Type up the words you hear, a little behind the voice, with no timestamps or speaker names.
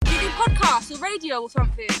radio or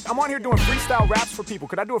something. I'm on here doing freestyle raps for people.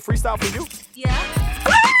 Could I do a freestyle for you? Yeah.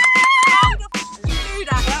 How the f*** did you do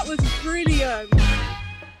that? That was brilliant.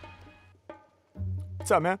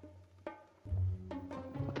 What's up, man?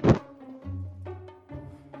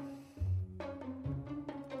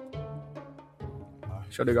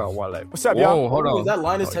 Sure, they got one What's up, y'all? Whoa, hold on. Is that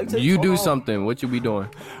Linus Tech Tech? You do something. What you be doing?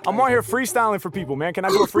 I'm on here freestyling for people, man. Can I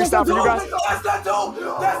do a freestyle for you guys? That's that dude.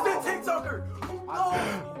 That's the TikToker.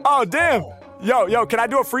 Oh, damn. Yo, can I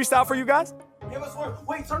do a freestyle for you guys? Give us one.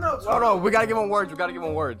 Wait, turn up. Hold on. We gotta give him words.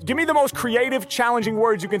 Give me the most creative, challenging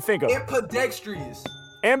words you can think of. Ambidextrous.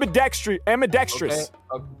 Ambidextrous.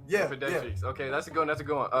 Okay. Yeah. Ambidextrous. Okay, that's a good one.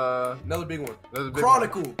 Another big one.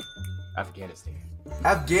 Chronicle. One. Afghanistan.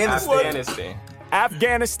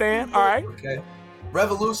 All right. Okay.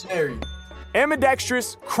 Revolutionary.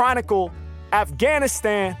 Ambidextrous, chronicle,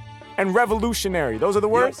 Afghanistan, and revolutionary. Those are the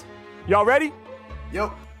words? Yep. Y'all ready?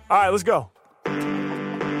 Yep. All right, let's go.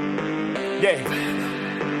 Yeah.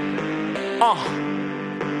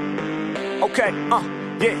 Okay.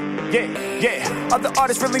 Yeah. Other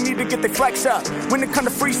artists really need to get their flex up. When it come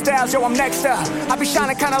to freestyles, yo, I'm next up. I be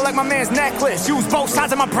shining kinda like my man's necklace. Use both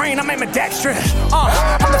sides of my brain, I'm ambidextrous.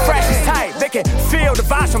 I'm the freshest type. They can feel the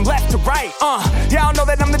vibes from left to right. Y'all know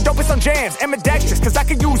that I'm the dopest on jams. Ambidextrous, cause I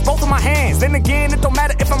can use both of my hands. Then again, it don't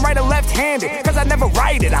matter if I'm right or left-handed, cause I never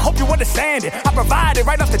write it. I hope you understand it. I provide it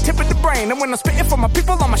right off the tip of the brain. And when I'm spitting for my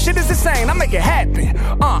people, all my shit is insane. I make it happen.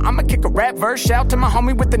 I'ma kick a rap verse. Shout to my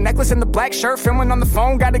homie with the necklace and the black shirt. Filming on the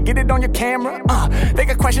phone, gotta get it on your camera. They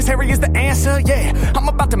got questions, Harry is the answer. Yeah, I'm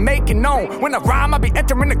about to make it known. When I rhyme, I be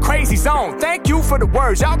entering the crazy zone. Thank you for the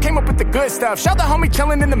words, y'all came up with the good stuff. Shout the homie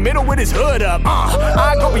chilling in the middle with his hood up.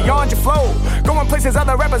 I go beyond your flow, going places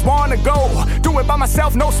other rappers wanna go. Do it by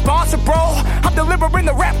myself, no sponsor, bro. I'm delivering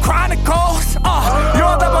the rap chronicles.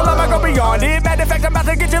 Your level up, I go beyond it. Matter of fact, I'm about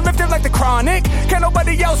to get you lifted like the Chronic. Can't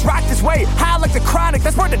nobody else rock this way. High like the Chronic,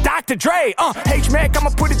 that's where the Dr. Dre. H-Mack,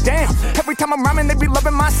 I'ma put it down. Every time I'm rhyming, they be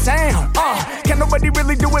loving my sound. Can't nobody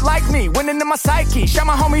really do it like me. Winning in my psyche. Shout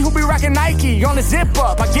my homie who be rocking Nike. On the zip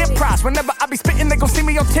up, I get props. Whenever I be spitting, they gon' see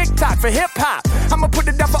me on TikTok for hip hop. I'ma put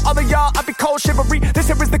it down for all of y'all. I be cold shivery. This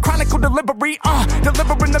here is the Chronicle delivery.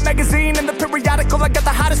 Delivering the magazine and the periodical. I got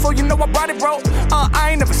the hottest flow, you know I brought it, bro. I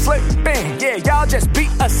ain't never slipping. Yeah, y'all just be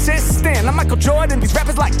assistant. I'm Michael Jordan, these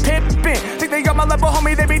rappers like Pippen. Think they got my level,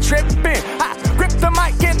 homie, they be tripping. I grip the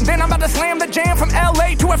mic and then I'm about to slam the jam from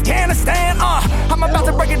LA to Afghanistan. I'm about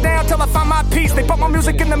to break it down till I find my peace. They bought my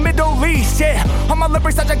music in the Middle East, yeah. All my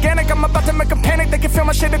lyrics are gigantic, I'm about to make them panic. They can feel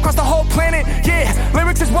my shit across the whole planet, yeah.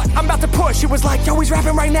 Lyrics is what I'm about to push. He was like, yo, he's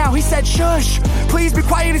rapping right now. He said, shush, please be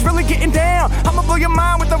quiet, he's really getting down. I'ma blow your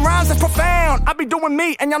mind with the rhymes that's profound. I be doing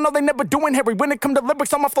me, and y'all know they never doing Harry. When it come to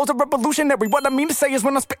lyrics, all my flows are revolutionary. What I mean to say is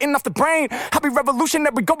when I'm spitting off the brain, I be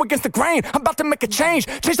revolutionary, go against the grain. I'm about to make a change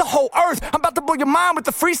the whole earth. I'm about to blow your mind with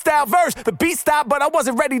the freestyle verse. The beat stopped, but I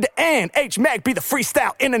wasn't ready to end. H-Mack be the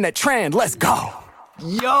freestyle internet trend. Let's go.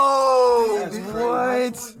 Yo,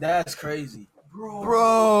 what? That's crazy.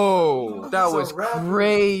 Bro, that was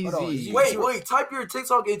crazy. Wait, type your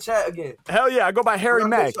TikTok in chat again. Hell yeah, I go by Harry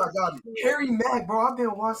Mack. Harry Mack, bro, I've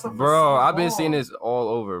been watching. Bro, I've been seeing this all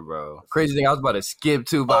over, bro. Crazy thing, I was about to skip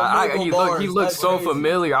too, but he looked so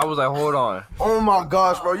familiar. I was like, hold on. Oh my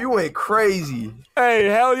gosh, bro, you went crazy. Hey,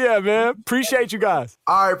 hell yeah, man. Appreciate you guys.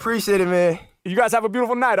 All right, appreciate it, man. You guys have a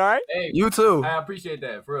beautiful night, all right? Hey, you too. I appreciate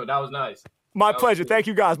that, for real. That was nice. My pleasure. Thank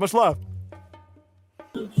you guys. Much love.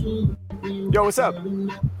 Yo, what's up?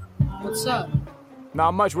 What's up?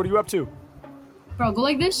 Not much. What are you up to? Bro, go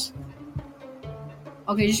like this.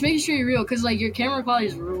 Okay, just making sure you're real, because, like, your camera quality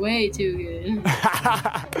is way too good.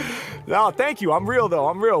 No, thank you. I'm real, though.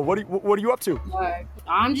 I'm real. What are you up to? Alright.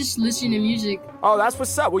 I'm just listening to music. Oh, that's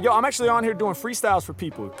what's up. Well, yo, I'm actually on here doing freestyles for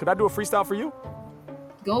people. Could I do a freestyle for you?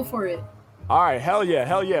 Go for it. All right, hell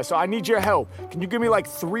yeah. So I need your help. Can you give me like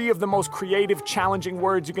 3 of the most creative, challenging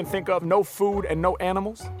words you can think of? No food and no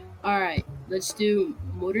animals? All right, let's do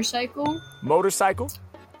motorcycle. Motorcycle.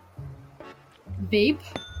 Vape.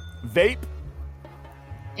 Vape.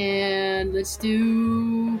 And let's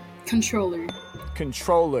do controller.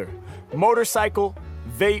 Controller. Motorcycle,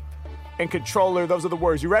 vape, and controller. Those are the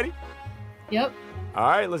words. You ready? Yep. All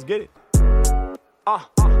right, let's get it.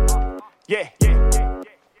 Yeah.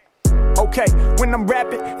 Okay, when I'm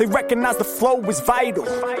rapping, they recognize the flow is vital.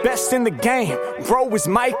 Best in the game, bro is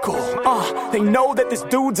Michael. They know that this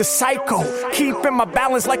dude's a psycho. Keeping my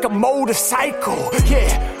balance like a motorcycle.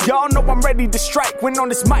 Yeah, Y'all know I'm ready to strike. When on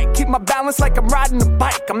this mic, keep my balance like I'm riding a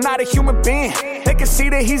bike. I'm not a human being. They can see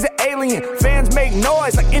that he's an alien. Fans make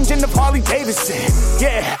noise like engine of Harley Davidson.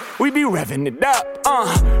 Yeah, we be revving it up.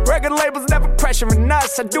 Record labels never pressuring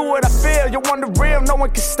us. I do what I feel. You want the real? No one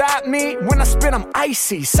can stop me. When I spin, I'm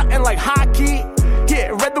icy. Something like hockey. Yeah,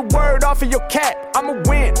 read the word off of your cat. I'ma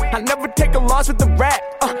win. I never take a loss with the rap.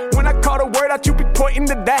 When I call the word out, you be pointing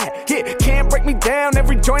to that. Yeah, can't break me down.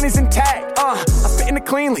 Every joint is intact. I'm spitting it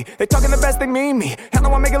cleanly. They talking the best, they mean me. Hell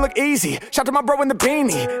no, I make it look easy. Shout to my bro in the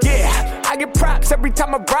beanie. Yeah, I get props every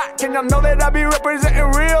time I rock. And y'all know that I be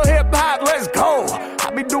representing real hip hop. Let's go.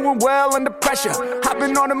 I be doing well under pressure.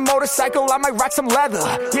 Hopping on a motorcycle, I might rock some leather.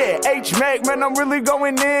 Yeah, Mack, man, I'm really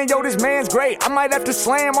going in. Yo, this man's great. I might have to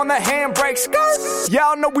slam on the handbrake. Skirt.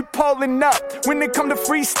 Y'all know we pulling up. When it come to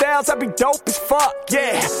freestyles, I be dope as fuck.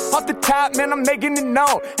 Yeah, off the top, man, I'm making it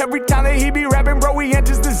known. Every time that he be rapping, bro, he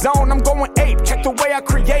enters the zone. I'm going ape. Check the way I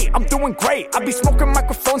create. I'm doing great. I be smoking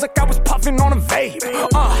microphones like I was puffing on a vape.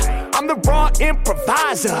 I'm the raw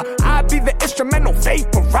improviser. I be the instrumental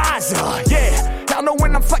vaporizer. Yeah, y'all know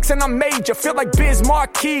when I'm flexing, I'm major. Feel like Biz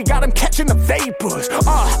Marquee, got him catching the vapors.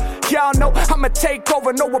 Y'all know I'ma take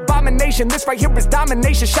over, no abomination. This right here is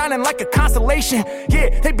domination, shining like a constellation.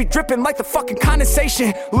 Yeah, they be dripping like the fucking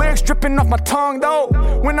condensation. Lyrics dripping off my tongue though.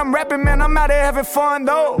 When I'm rapping, man, I'm out there having fun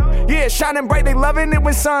though. Yeah, shining bright, they loving it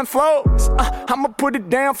when sun flows. I'ma put it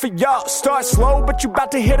down for y'all. Start slow, but you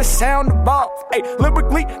about to hear the sound evolve. Hey,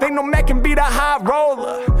 lyrically, they know Mack can be the high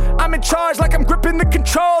roller. I'm in charge like I'm gripping the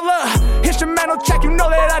controller. Instrumental check, you know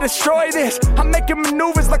that I destroy this. I'm making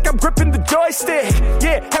maneuvers like I'm gripping the joystick.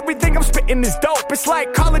 Yeah, everything I'm spitting is dope. It's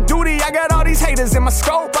like Call of Duty, I got all these haters in my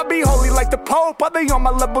scope. I be holy like the Pope, are they on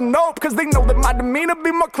my level? Nope, cause they know that my demeanor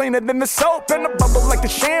be more cleaner than the soap. And the bubble like the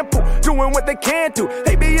shampoo, doing what they can do.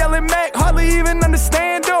 They be yelling Mack, hardly even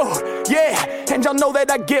understand, dude. Yeah, and y'all know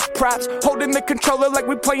that I get props, holding the controller like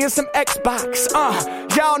we playing some Xbox.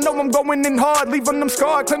 Y'all know I'm going in hard, leaving them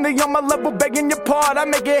scarred. Claim they on my level, begging your pardon. I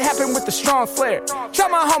make it happen with the strong flair.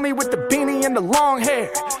 Shout my homie with the beanie and the long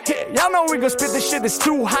hair. Yeah, y'all know we gon' spit this shit that's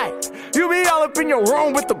too hype. You be all up in your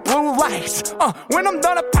room with the blue lights. When I'm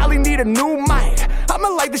done, I probably need a new mic. I'ma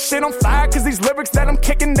light this shit on fire, cause these lyrics that I'm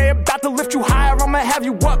kicking, they about to lift you higher. I'ma have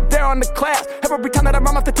you up there on the class. Every time that I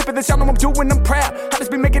rhyme off the tip of this, y'all know I'm doing them proud. I just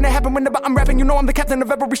be making it happen whenever I'm rapping. You know I'm the captain of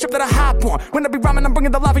every ship that I hop on. When I be rhyming, I'm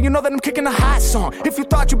bringing the lava. You know that I'm kicking a hot song. If you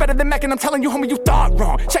thought you better than Mack, and I'm telling you, homie, you thought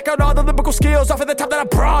wrong. Check out all the lyrical skills off of the top that I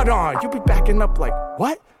brought on. You be backing up like,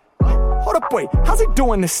 what? Hold up, wait, how's he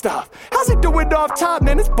doing this stuff? How's he doing it off top,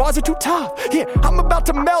 man? His bars are too tough. Yeah, I'm about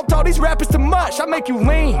to melt all these rappers too much. I make you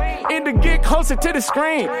lean in to get closer to the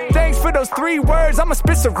screen. Thanks for those 3 words, I'ma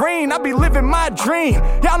spit serene. I be living my dream.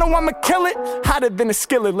 Y'all know I'ma kill it. Hotter than a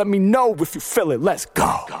skillet, let me know if you feel it. Let's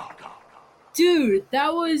go. Dude,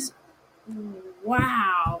 that was...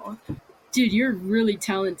 wow. Dude, you're really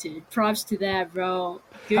talented. Props to that, bro.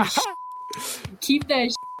 Good Keep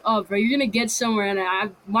that up, bro. You're gonna get somewhere, and I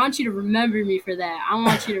want you to remember me for that. I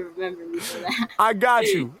want you to remember me for that. I got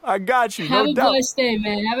you. Have a blessed day,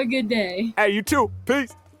 man. Have a good day. Hey, you too.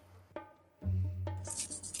 Peace.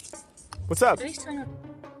 What's up?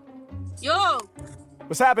 Yo,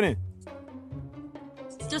 What's happening?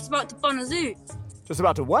 just about to bun a zoo. Just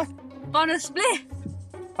about to what? Bun a split.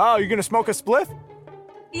 Oh, you're gonna smoke a spliff?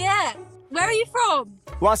 Yeah. Where are you from?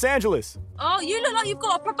 Los Angeles. Oh, you look like you've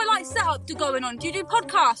got a proper setup going on. Do you do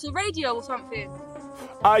podcasts or radio or something?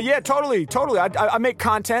 Yeah, totally. I make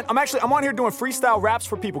content. I'm on here doing freestyle raps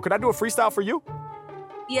for people. Could I do a freestyle for you?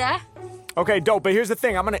 Yeah. Okay, dope. But here's the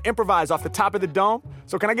thing. I'm gonna improvise off the top of the dome.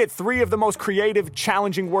 So can I get 3 of the most creative,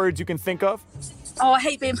 challenging words you can think of? Oh, I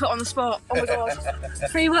hate being put on the spot. Oh my god.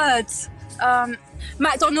 3 words.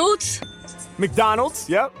 McDonald's. McDonald's.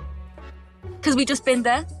 Yep. Because we just been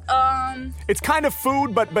there. It's kind of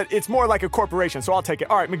food, but it's more like a corporation, so I'll take it.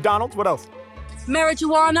 All right, McDonald's, what else?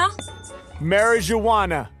 Marijuana.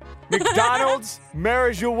 Marijuana. McDonald's,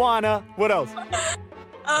 marijuana, what else?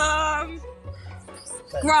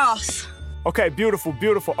 Grass. Okay, beautiful.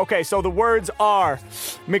 Okay, so the words are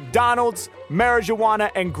McDonald's, marijuana,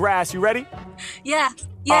 and grass. You ready? Yeah.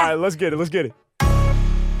 All right, let's get it.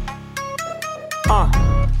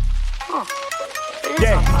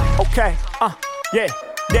 Yeah, okay,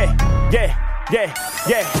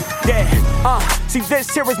 see, this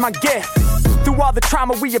here is my gift. Through all the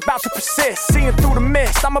trauma, we about to persist. Seeing through the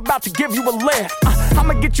mist, I'm about to give you a lift.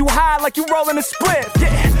 I'ma get you high like you rolling a split.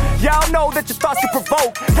 Yeah, Y'all know that your thoughts get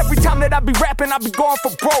provoked. Every time that I be rapping, I be going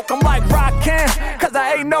for broke. I'm like rockin', cause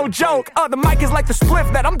I ain't no joke. The mic is like the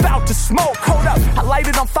spliff that I'm about to smoke. Hold up, I light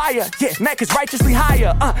it on fire. Yeah, Mack is righteously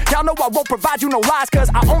higher. Y'all know I won't provide you no lies, cause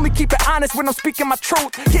I only keep it honest when I'm speaking my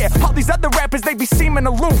truth. Yeah, all these other rappers, they be seeming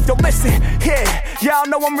aloof. Yo, listen, yeah, y'all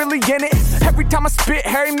know I'm really in it. Every time I spit,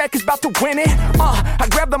 Harry Mack is about to win it. I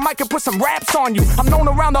grab the mic and put some raps on you. I'm known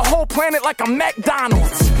around the whole planet like I'm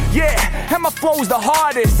McDonald's. Yeah, and my flow's the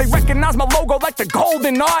hardest. They recognize my logo like the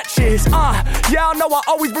golden arches. Y'all know I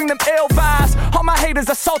always bring them ill vibes. All my haters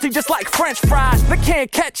are salty just like French fries. They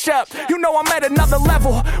can't catch up. You know I'm at another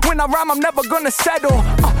level. When I rhyme, I'm never gonna settle.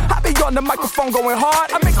 I be on the microphone going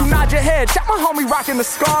hard. I make you nod your head. Check my homie rocking the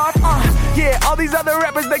scarf. Yeah, all these other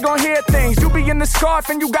rappers, they gon' hear things. You be in the scarf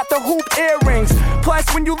and you got the hoop earrings.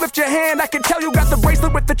 Plus, when you lift your hand, I can tell you got the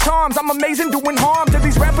bracelet with the charms. I'm amazing doing harm to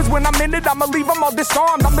these rappers. When I'm in it, I'ma leave them all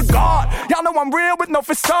disarmed. I'm the god. Y'all know I'm real with no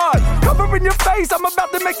facade. Covering your face, I'm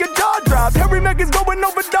about to make your jaw drop. Harry Mack is going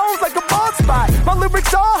over domes like a bald spot. My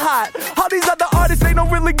lyrics all hot. All these other artists, they don't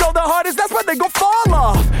really go the hardest. That's why they gon' fall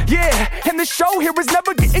off. Yeah, and the show here is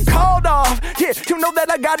never getting called off. Yeah, you know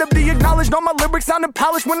that I gotta be acknowledged. All my lyrics sounding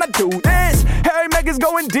polished when I do this. Harry Mack is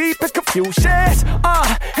going deep, it's Confucius.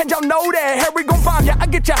 And y'all know that Harry gon' find ya. I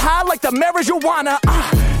get you high like the marijuana.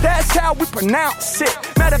 That's how we pronounce it.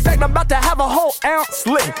 Matter of fact, I'm about to have a whole ounce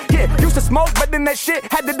lit. Yeah, used to smoke, but then that shit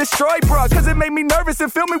had to destroy, bruh. Cause it made me nervous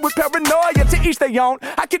and fill me with paranoia. To each their own.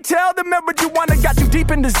 I can tell the marijuana got you deep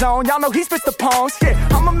in the zone. Y'all know he spits the poems. Yeah,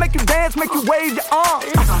 I'ma make you dance, make you wave your arms.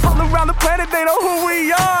 All around the planet, they know who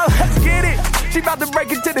we are. Let's get it. She about to break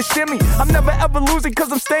into the shimmy. I'm never ever losing cause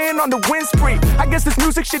I'm staying on the win spree. I guess this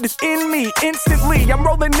music shit is in me instantly. I'm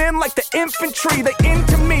rolling in like the infantry. They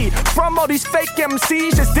into me. From all these fake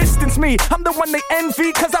MCs, just distance me. I'm the one they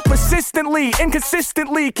envy cause I persistently,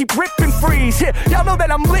 inconsistently keep ripping freeze. Yeah, y'all know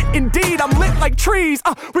that I'm lit indeed. I'm lit like trees.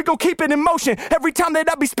 We gon' keep it in motion. Every time that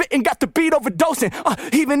I be spitting, got the beat overdosing.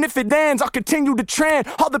 Even if it ends, I'll continue to trend.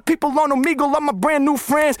 All the people on Omegle are my brand new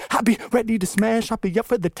friends. I be ready to smash. I'll be up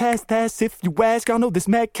for the task. If you ask, y'all know this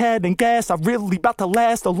Mack cat and gas. I really about to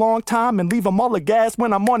last a long time and leave them all aghast.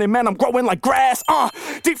 When I'm on it, man, I'm growing like grass.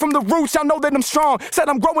 Deep from the roots, y'all know that I'm strong. Said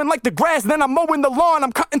I'm growing like the grass, then I'm mowing the lawn.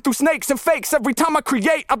 I'm cutting through snakes and fakes. Every time I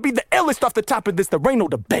create, I'll be the illest off the top of this. There ain't no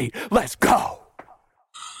debate. Let's go.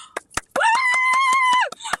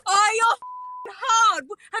 Oh, you're hard.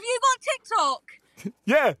 Have you got TikTok?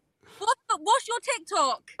 Yeah. What's your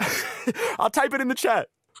TikTok? I'll type it in the chat.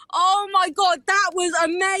 Oh my god, that was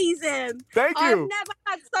amazing. Thank you. I've never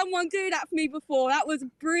had someone do that for me before. That was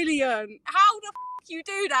brilliant. How the you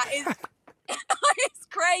do that is it's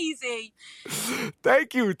crazy.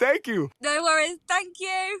 Thank you. No worries. Thank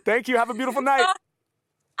you. Thank you. Have a beautiful night.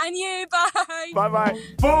 And you, bye. Bye-bye.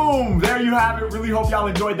 Boom! There you have it. Really hope y'all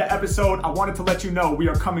enjoyed the episode. I wanted to let you know we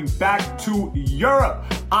are coming back to Europe.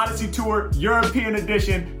 Odyssey Tour, European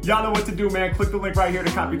edition. Y'all know what to do, man. Click the link right here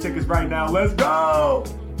to copy tickets right now. Let's go!